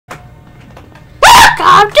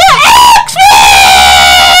Welcome to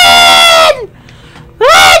X-Men!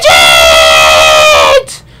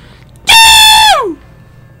 Legends! Doom!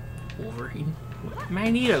 Wolverine.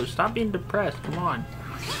 Magneto, stop being depressed. Come on.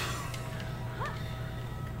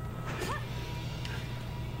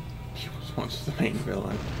 He was once the main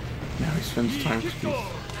villain. Now he spends time with these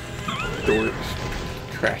dorks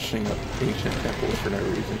trashing up ancient temples for no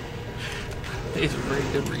reason. It's a very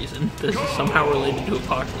good reason. This is somehow related to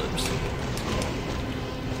Apocalypse.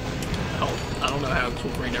 I don't know how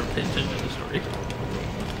Wolverine ever paid attention to the story.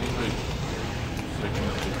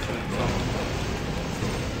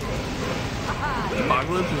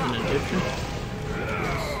 Apocalypse is an Egyptian? Oh,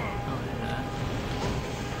 yeah.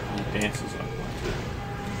 He dances like one too.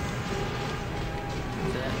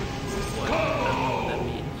 Is that what? I don't know what that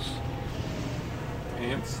means.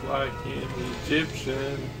 Dance like an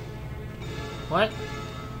Egyptian. What?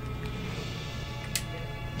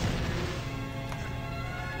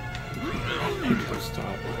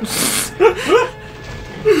 Stop.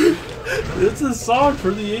 It's a song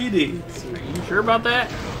for the 80s. Are you sure about that?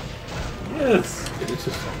 Yes. It is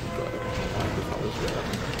a song, but I was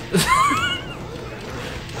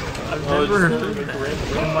I've never heard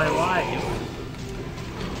that in my life.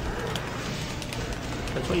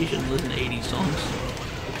 That's why you shouldn't listen to 80s songs.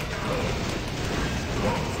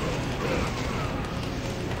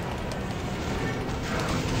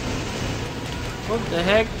 What the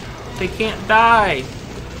heck? They can't die!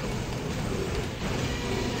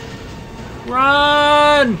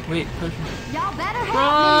 Run! Wait, push me. Y'all better help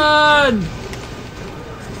Run!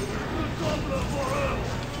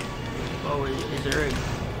 Oh, is there a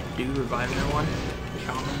dude reviving one?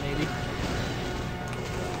 Shaman, maybe?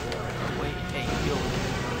 Oh, wait, hey, heal him.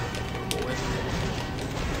 Boy.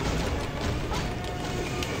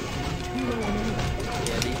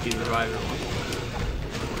 Yeah, these dudes reviving one.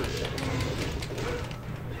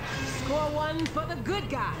 Score one for the good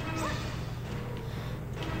guys.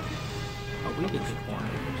 Oh, we did good one.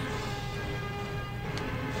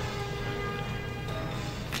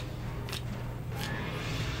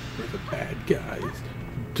 We're the bad guys.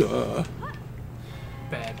 Duh.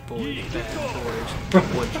 Bad boys, bad boys.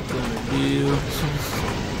 What you gonna do?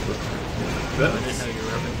 I didn't know you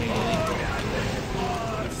were referencing anything.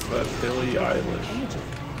 It's that Billie Eilish. I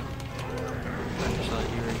just thought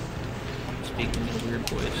you were speaking in a weird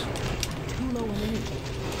voice.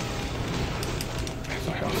 As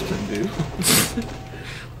I often do.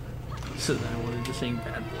 So then I wanted to sing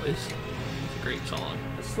Bad Boys. It's a great song.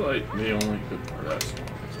 It's like the only good part of that song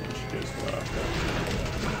is when she goes loud.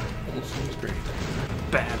 The whole song's great.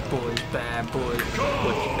 Bad boys,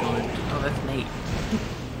 what you gonna do? Oh, that's Nate.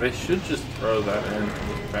 They should just throw that in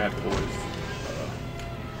with Bad Boys.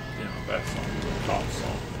 You know, that song, the top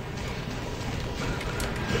song.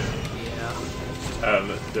 Yeah. Just have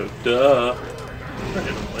it go, duh.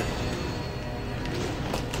 Randomly.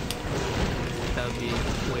 That would be a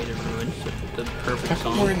way to ruin the perfect How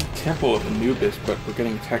come song. we're in the temple of Anubis, but we're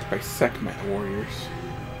getting attacked by Sekhmet warriors?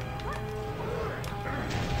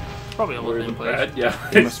 It's probably almost We're in the place. bad guys.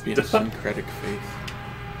 They must be in a syncretic faith.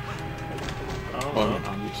 Well, I Oh, mean,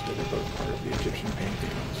 obviously they're both part of the Egyptian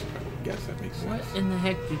pantheon, so I guess that makes sense. What in the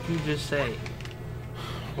heck did you just say?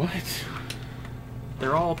 What?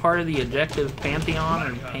 They're all part of the Objective Pantheon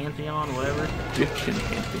or Pantheon, whatever. Egyptian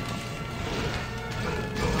pantheon.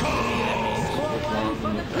 Score one for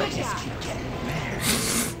the good guys.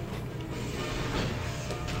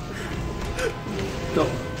 no,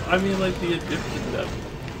 I mean like the Egyptian devil.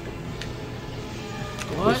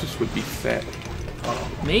 What? Closest would be Set.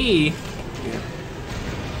 Me? Yeah.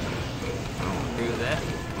 I don't agree with that.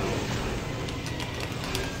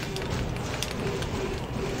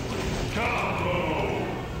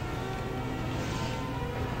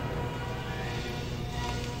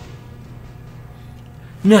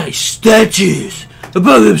 Nice statues!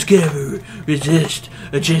 Apocalypse can never resist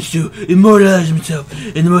a chance to immortalize himself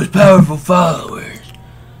in the most powerful followers.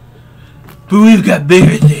 But we've got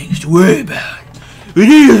bigger things to worry about. We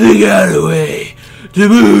need to figure out a way to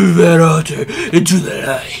move that altar into the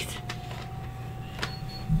light.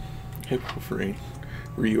 Hey, Wolverine,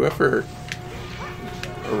 were you ever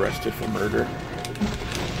arrested for murder?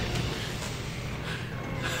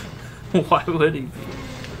 Why would he be?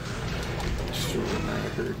 Just a rumor I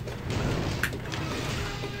heard.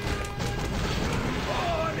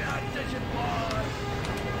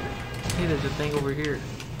 Hey, there's a thing over here.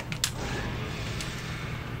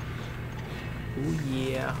 Oh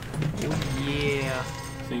yeah. Oh yeah.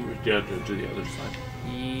 I think we gotta go to the other side.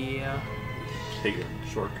 Yeah. Take a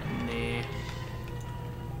shortcut. Nah.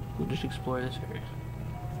 We'll just explore this area.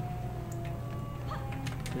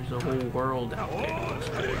 There's a whole world out there that looks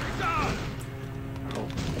big.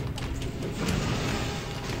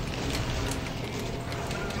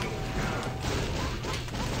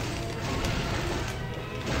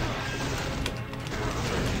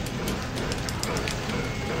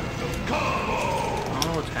 I don't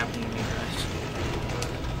know what's happening to me, guys.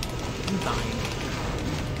 I'm dying.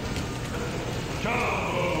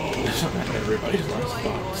 Isn't that everybody's last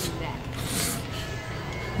thoughts?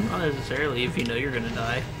 Not necessarily if you know you're gonna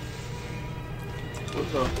die.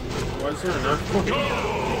 What the? Why is there an earthquake?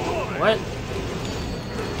 What?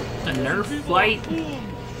 A Nerf flight? There's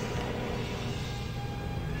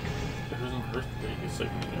an earthquake a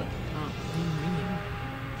second ago.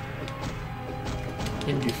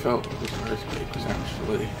 You felt this earthquake was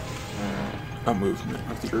actually a movement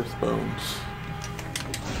of the earth bones.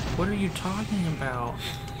 What are you talking about?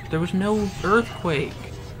 There was no earthquake.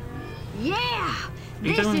 Yeah!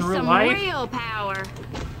 You This talking is in real some life? real power.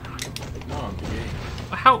 No, I'm the game.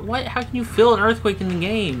 How? What? How can you feel an earthquake in the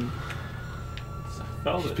game? I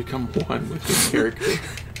felt Just it. become one with the character.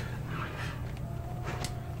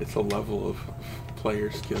 It's a level of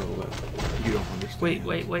player skill that you don't understand.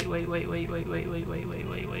 Wait.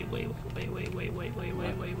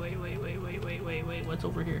 What's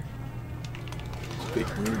over here? It's a big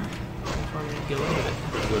room. How do we get out of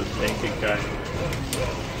The naked guy. it?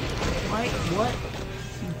 Why? What?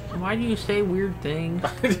 Why do you say weird things?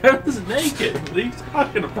 I was naked. What are you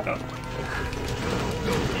talking about?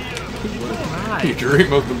 Why? You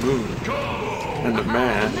dream of the moon and a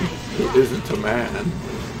man who isn't a man.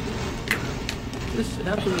 This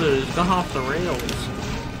episode has gone off the rails.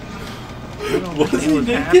 I don't Was understand he what's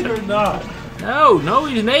naked happening. or not? No,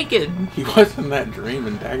 he's naked. He was in that dream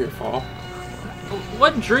in Daggerfall.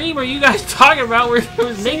 What dream are you guys talking about where there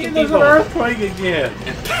was naked There's an people? earthquake again.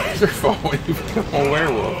 In Daggerfall, when you become a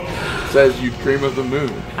werewolf, it says you dream of the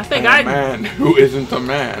moon. I think and a man who isn't a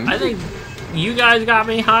man. I think you guys got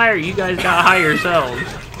me higher. You guys got high yourselves.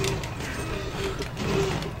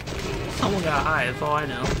 Someone got high, that's all I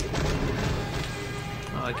know.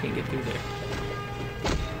 Oh, I can't get through there.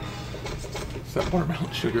 Is that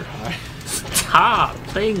watermelon sugar high? Stop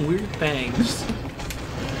saying weird things.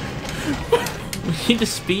 We need to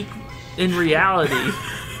speak in reality.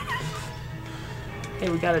 Hey,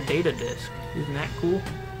 we got a data disk. Isn't that cool?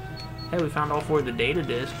 Hey, we found all 4 of the data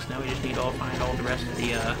disks. Now we just need to find all the rest of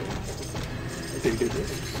the Data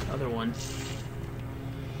discs. other ones.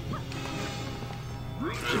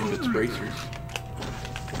 It's bracers.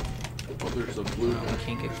 Oh, there's a blue I one.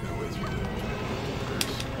 can't get There's no way through the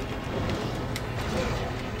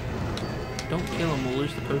Don't kill him, we'll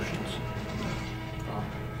lose the potions. Oh,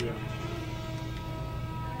 yeah.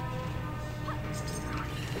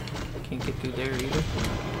 Can't get through there either.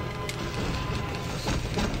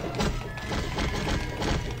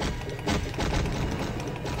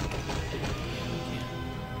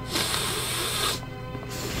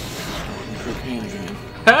 cocaine again.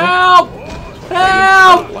 Help!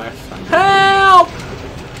 Help! Last time. Help!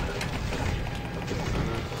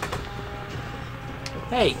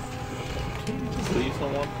 Hey, Please,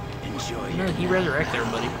 someone. no, he resurrected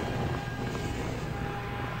everybody.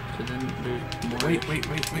 So then there's more. Wait.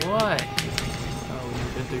 What? Oh,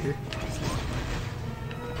 we've been through here.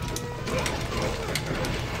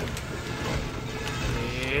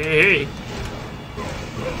 Hey!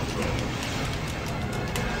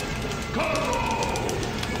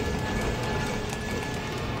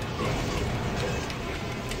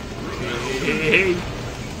 Hey!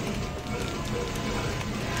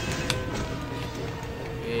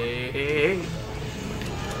 Hey!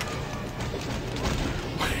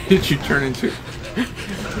 Did you turn into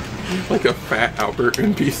like a fat Albert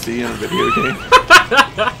NPC in a video game?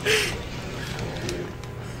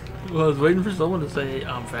 Well, I was waiting for someone to say,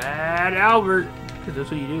 I'm Fat Albert. Because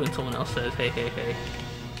that's what you do when someone else says, hey, hey, hey.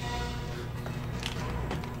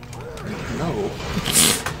 No.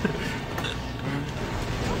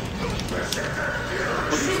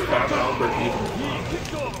 Fat Albert even.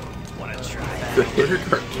 The hitter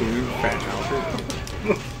cartoon Fat Albert.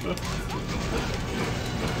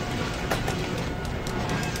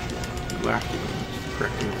 You laughed at me.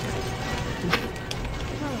 Correct me.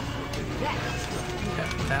 Yeah,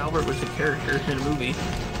 Fat Albert was a character in a movie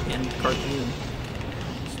and cartoon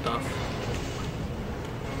stuff.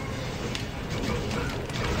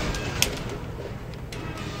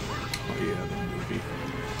 Oh yeah, the movie.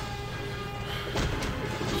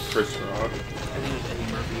 Chris Rock. I think it was Eddie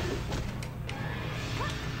Murphy.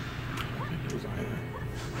 I think it was either.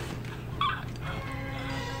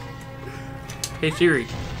 Hey Siri.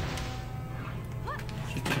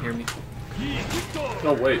 She can hear me.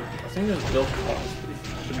 No, wait. I think it was Bill Cosby.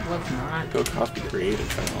 was not. Bill Cosby created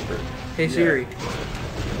Fat Albert. Hey Siri,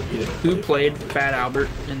 He didn't who play played Fat Albert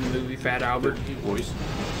in the movie Fat Albert? He voiced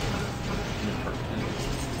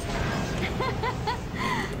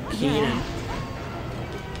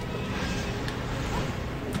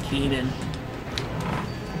Keenan.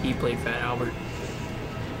 He played Fat Albert.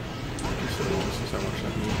 It's so long since I watched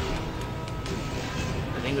that movie.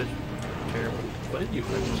 I think it was terrible. But You we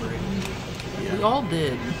Yeah. all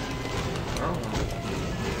did. Oh,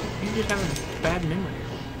 You just have a bad memory.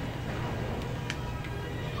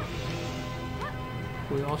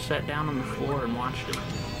 We all sat down on the floor and watched it. I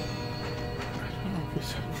don't know if we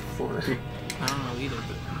said it before. I don't know either,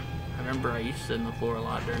 but I remember I used to sit on the floor a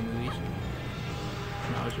lot during movies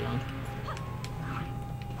when I was young.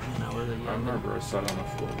 When I was a I young. remember I sat on the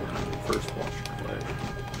floor when I first watched it play.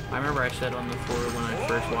 I remember I sat on the floor when I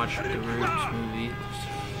first watched the Roots movie, this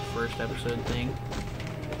first episode thing,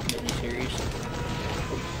 miniseries,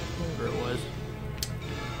 whatever it was.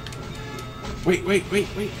 Wait. What?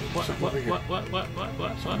 Something over here.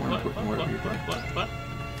 Somewhere important wherever you're going.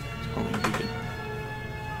 Oh, man, you can...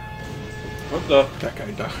 What the? That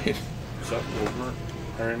guy died. Is that over?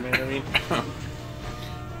 Iron Man, I mean?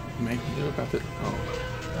 Man, you know about that? Oh.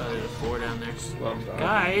 There's a floor down there. Let him die.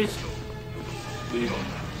 Guys! Leave him.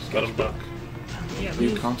 Just let him duck. Yeah, New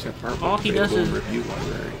leave. concept artwork All he does available is- in review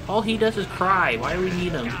library. All he does is cry. Why do we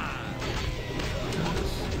need him?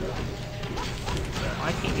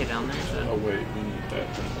 I can't get down there, Oh so... wait, we need that.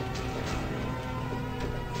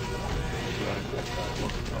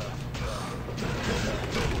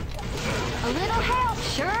 A little help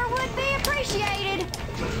sure would be appreciated.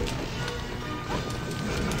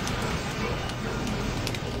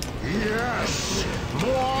 Yes!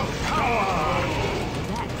 More power!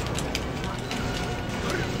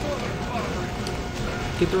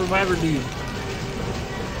 Get the reviver, dude.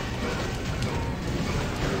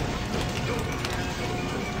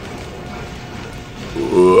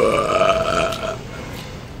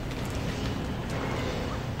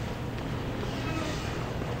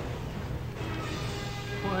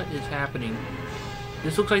 What is happening?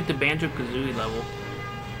 This looks like the Banjo-Kazooie level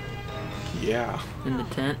Yeah. in the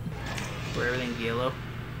tent, where everything's yellow.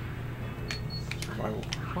 Survival.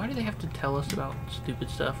 Why do they have to tell us about stupid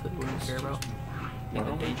stuff that we don't care about? Why Like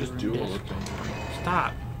don't the we danger just room do all disc. the things?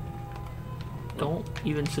 Stop. Don't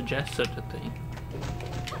even suggest such a thing.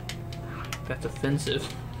 That's offensive.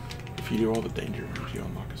 If you do all the danger rooms, you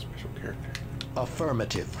unlock a special character.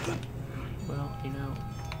 Affirmative. Well, you know,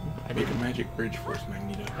 I Make a didn't. magic bridge for us,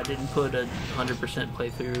 Magneto. I didn't put a 100%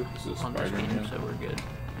 playthrough Is this on this game, Spider-Man? so we're good.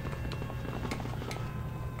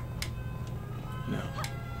 No.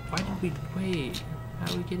 Why did we wait? How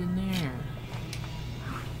do we get in there?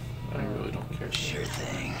 I really don't care. Sure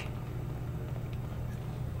thing.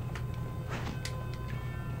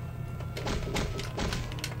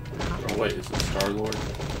 Oh wait, is it Star-Lord?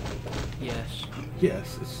 Yes.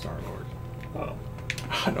 Yes, it's Star-Lord. Oh.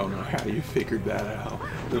 I don't know how you figured that out.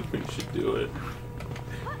 Then we should do it.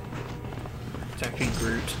 It's actually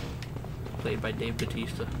Groot, played by Dave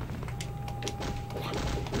Bautista.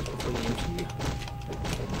 For the MCU.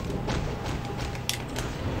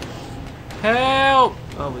 Help!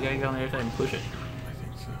 Oh, we gotta go on the other side and push it. I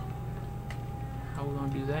think so. How are we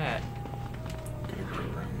gonna do that? Gotta go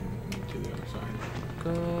around to the other side.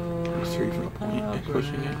 Go. Just three from the point and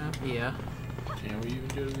pushing it. Yeah. Can we even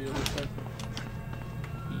go to the other side?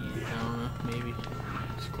 I don't know. Maybe.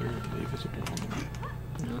 It's clearly visible on the map.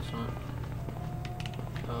 No, it's not.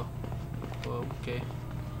 Oh. Whoa, okay.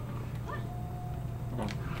 Oh.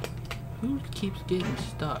 Who keeps getting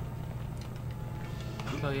stuck?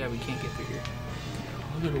 Oh yeah, we can't get through here.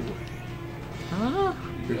 Other way. Huh?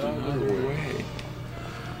 There's another way.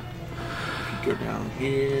 If you go down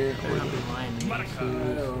here, They're or not lying to me. I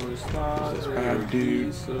always thought This it bad would dude.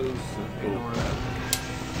 be so Ignore simple. him.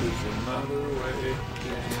 There's another way. He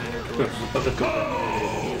doesn't matter to us. He doesn't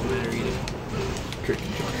matter either. Drake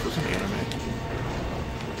and Josh was an anime.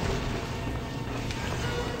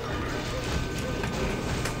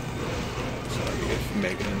 Sorry if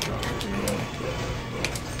Megan and Josh was an anime.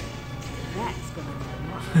 That's gonna be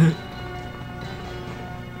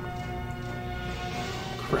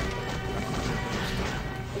Crap.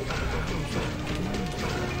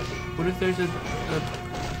 What if there's a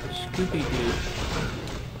Scooby-Doo?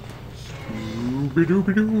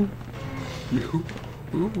 Scooby-Dooby-Doo.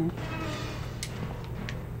 Yoo-hoo.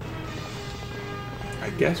 I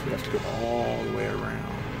guess we have to go all the way around.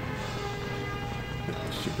 That's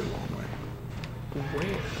a super long way.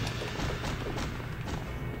 Where?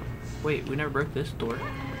 Wait, we never broke this door.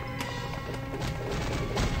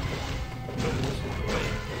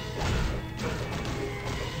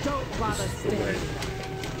 Father stay.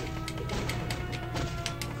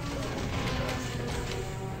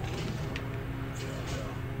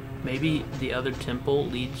 Maybe the other temple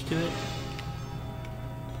leads to it?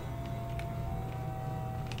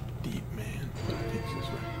 Deep man. I think this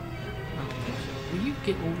way. I don't think so. Will you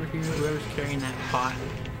get over here, whoever's carrying that pot?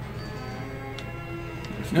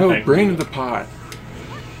 No, bring the pot.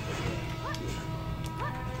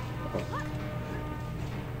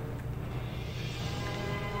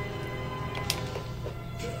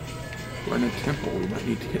 We're in a temple. We might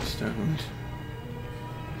need to get stoned.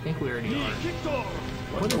 I think we already are.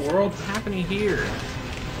 What in the world? What's happening here?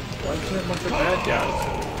 Why is there a bunch of bad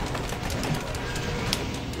guys?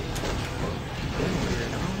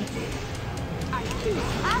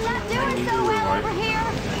 I'm not doing so well over here.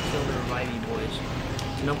 Kill the reviving boys.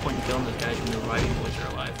 There's no point in killing those guys when the reviving boys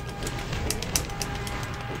are alive.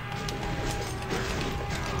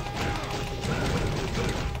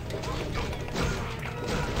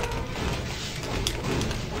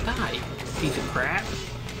 Die, piece of crap.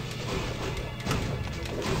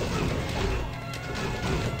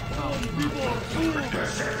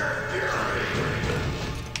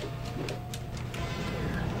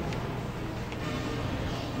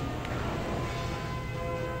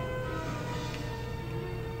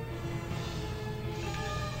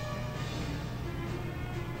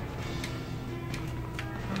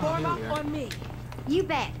 Form up on me. You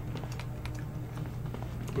bet.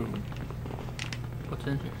 Boom. What's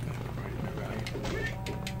in here? Right, no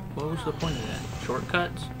value. What was the point of that?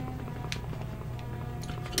 Shortcuts?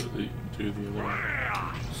 Do the other one.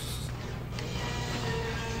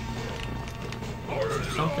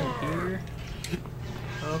 Something here?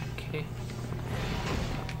 Okay.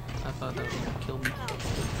 I thought that was gonna kill me.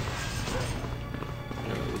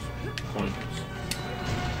 Yeah, those points.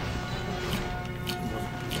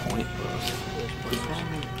 Pointless. Those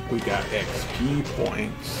points. We got XP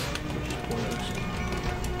points. Points.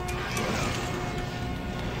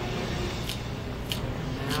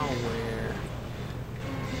 Now where?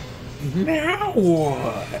 Now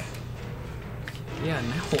what? Yeah,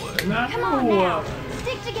 now what? Come on now.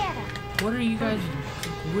 Stick together. What are you guys?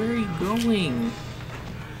 Where are you going?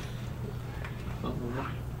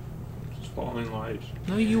 Just following lights.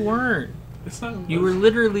 No, you weren't. It's not. You were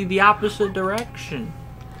literally the opposite direction.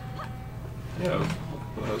 Yeah,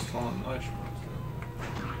 I was following lights.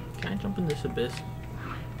 Can I jump in this abyss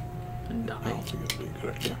and I die? don't think it'll be a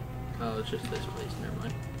good idea. Oh, it's just this place. Never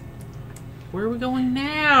mind. Where are we going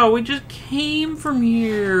now? We just came from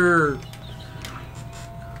here.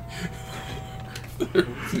 They're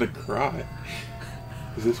gonna cry.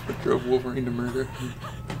 Is this what drove Wolverine to murder?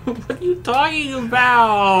 What are you talking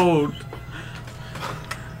about?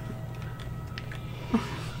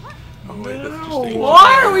 Oh wait, that's just No, ancient.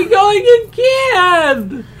 why are we going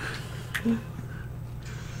again?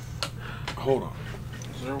 Hold on.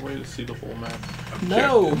 Is there a way to see the whole map?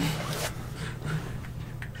 No.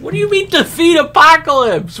 What do you mean defeat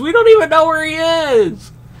Apocalypse? We don't even know where he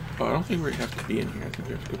is. Oh, I don't think we have to be in here. I think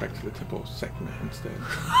we have to go back to the temple of Sekhmet instead.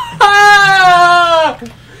 Ah!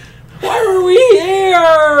 Why are we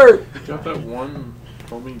here? You got that one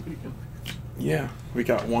homing beacon. Yeah, we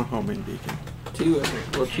got one homing beacon. Two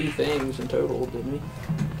things in total, didn't we?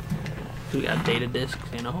 We got data discs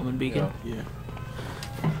and a homing beacon. Yeah.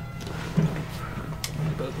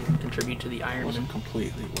 Both of them contribute to the It Iron wasn't Man.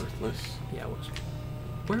 completely worthless. Yeah, it was.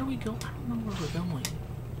 Where are we going? I don't know where we're going.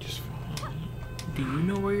 Just follow. Do you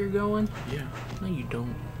know where you're going? Yeah. No, you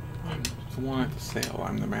don't. I'm the one at the sail.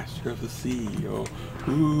 I'm the master of the sea. Oh,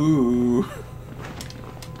 ooh.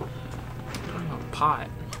 Oh, pot.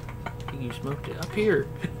 I think you smoked it. Up here.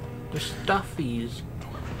 There's stuffies.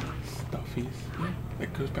 Stuffies. Yeah.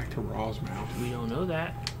 That goes back to Raw's mouth. We don't know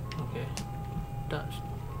that. Okay. It does.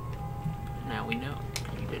 Now we know.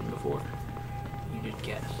 You didn't before. You just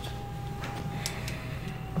guessed.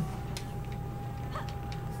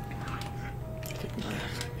 Take my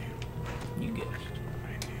ass, I knew. You guessed.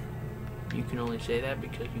 I knew. You can only say that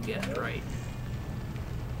because you guessed right.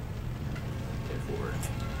 Therefore,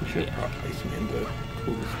 We should have brought Iceman to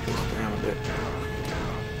cool this place down a bit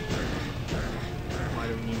why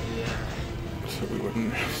do we need to do that? so we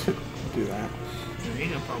wouldn't have to do that. There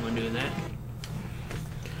ain't no problem in doing that.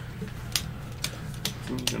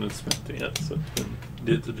 I'm gonna spend dance and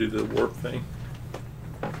did to do the warp thing.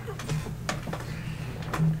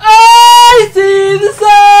 I see the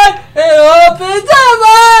sun! It opens up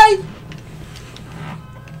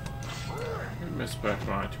I missed back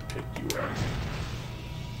when I to pick you up.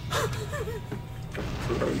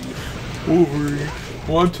 Throw you. Wolverine,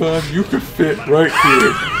 one time you could fit right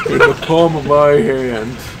here in the palm of my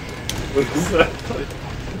hand. Exactly.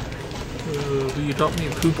 So you taught me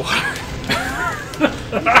poop water.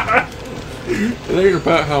 It ain't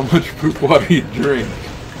about how much poop water you drink.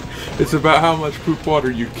 It's about how much poop water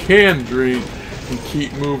you can drink and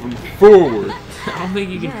keep moving forward. I don't think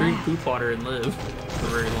you can drink poop water and live for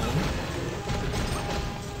very long.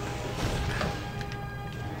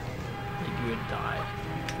 I think you would die.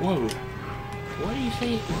 Whoa. What are you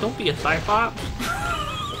saying? Don't be a Cyclops.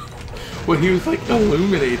 Well, he was like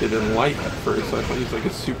illuminated in light at first. So I thought he was like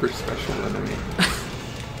a super special enemy.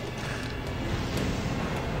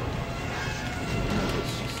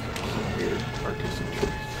 It's just some weird artistic choice.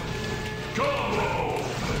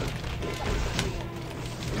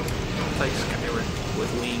 It's like Skyrim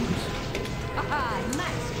with wings. Haha,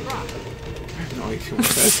 nice drop. I have no idea what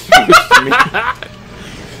that's supposed to mean.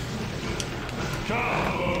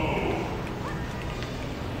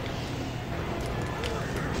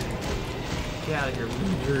 Get out of here,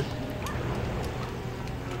 loser.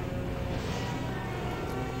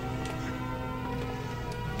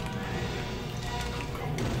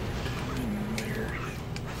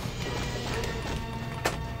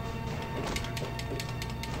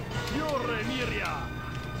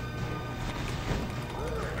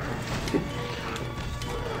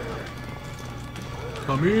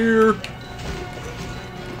 Come here.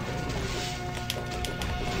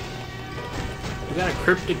 We got a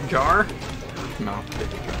cryptic jar? Not the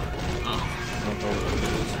jar. Oh. I don't know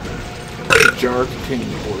what it The jar containing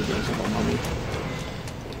the organs of a mummy.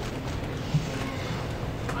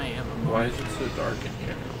 I am a is. Why is it so dark in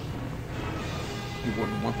here? You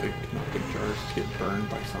wouldn't want the canopic jars to get burned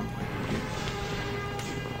by sunlight, would you?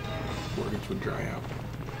 Organs would dry out.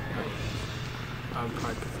 I would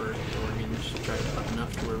probably prefer the organs dried up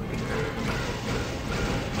enough to where we can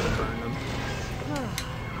burn them.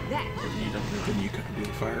 That Then you couldn't do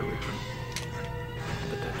the fire ritual.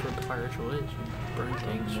 But that's what the fire ritual is. You burn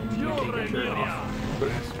things when you take your shirt off. But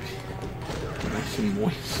it has to be nice and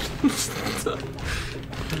moist.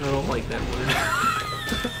 I don't like that word.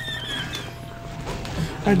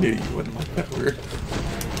 I knew you wouldn't like that word.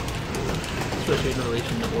 Especially in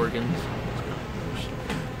relation to organs.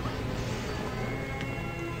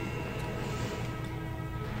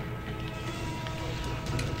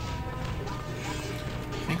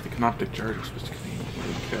 I think the canoptic jars are supposed to contain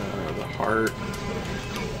like the heart,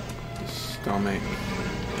 the stomach,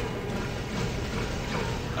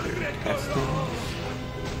 the intestines,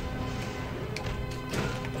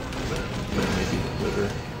 maybe the liver.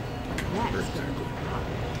 Or exactly.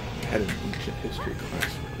 I had an ancient history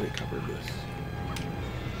class where they covered this.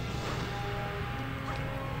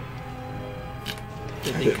 I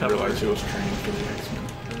didn't realize it was training for the X-Men.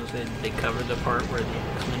 They covered the part where the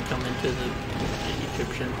X-Men come into the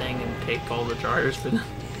Egyptian thing and take all the jars for the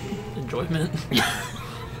enjoyment. They're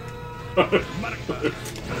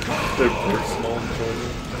personal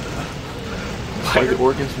enjoyment. Why the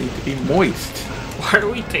organs need to be moist? Why are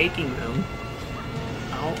we taking them?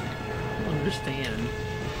 I don't understand.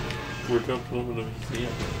 We're going to them in a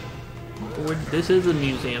museum. This is a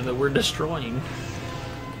museum that we're destroying.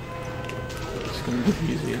 It's going to be the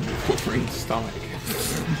museum of Wolverine's stomach.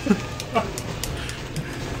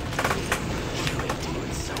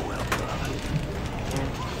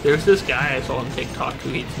 There's this guy I saw on TikTok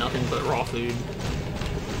who eats nothing but raw food.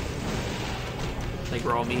 Like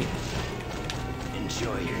raw meat.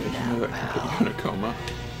 Enjoy your You know that can put you in a coma.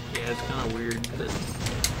 Yeah, it's kind of weird, but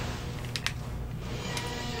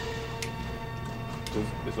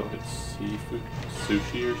Is it like seafood?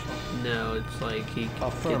 Sushi or something? no, it's like he gets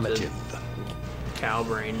affirmative. a cow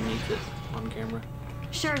brain and eats it on camera.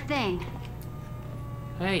 Sure thing.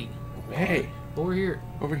 Hey, Hey, over here.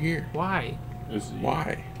 over here. Why?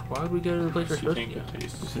 Why? Why would we go to the place we're Do you supposed to think go? it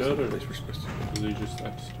tastes This good, is the or place we're supposed to go. is he just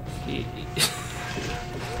that stuff? He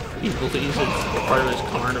believes it's part of his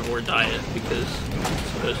carnivore diet because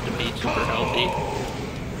it's supposed to be super healthy.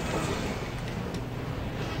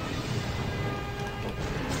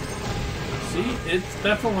 See, it's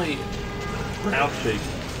definitely round shaped.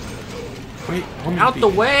 Wait, let me Out the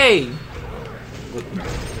be- way!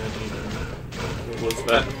 What was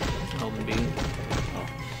that? Helmet beam.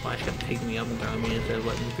 Flash kept picking me up and throwing me instead of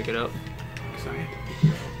letting me pick it up. Excited.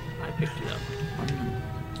 I picked it up.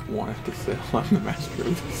 I want to say I'm the master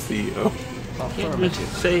of the CEO. You can't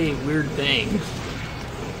just say weird things.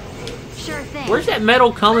 Sure thing. Where's that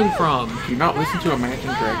metal coming from? Do you not listen to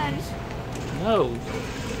Imagine Dragons? No.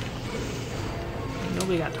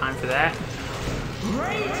 Nobody got time for that.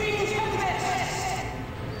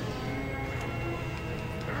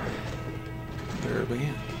 They're a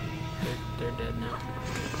band. They're dead now.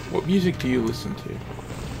 What music do you listen to?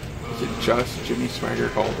 Is it just Jimmy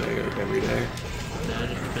Swaggart all day, like every day? That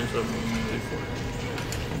just depends what I'm in the mood for.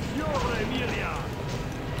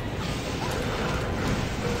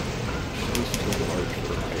 Listen to a large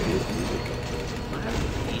variety of music. I have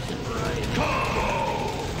a decent variety.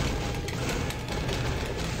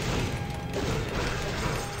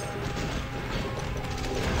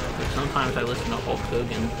 But sometimes I listen to Hulk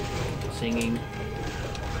Hogan singing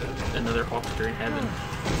Another Hulkster in Heaven.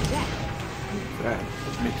 That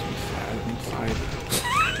makes me sad inside.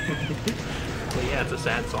 Well, yeah, it's a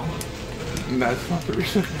sad song. And that's not the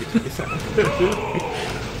reason it makes me sad.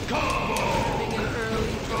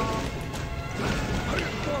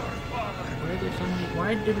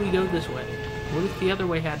 Why did we go this way? What if the other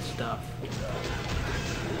way had stuff?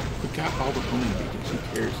 We got all the home beacons, who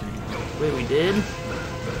cares anymore? Wait, we did?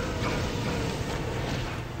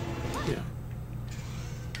 Yeah.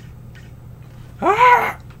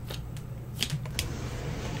 Ah!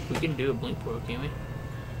 We can do a blink pro, can't we?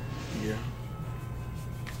 Yeah.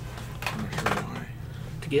 I'm not sure why.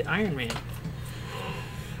 To get Iron Man.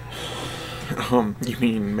 You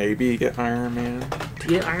mean maybe get Iron Man? To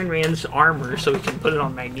get Iron Man's armor so we can put it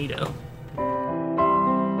on Magneto.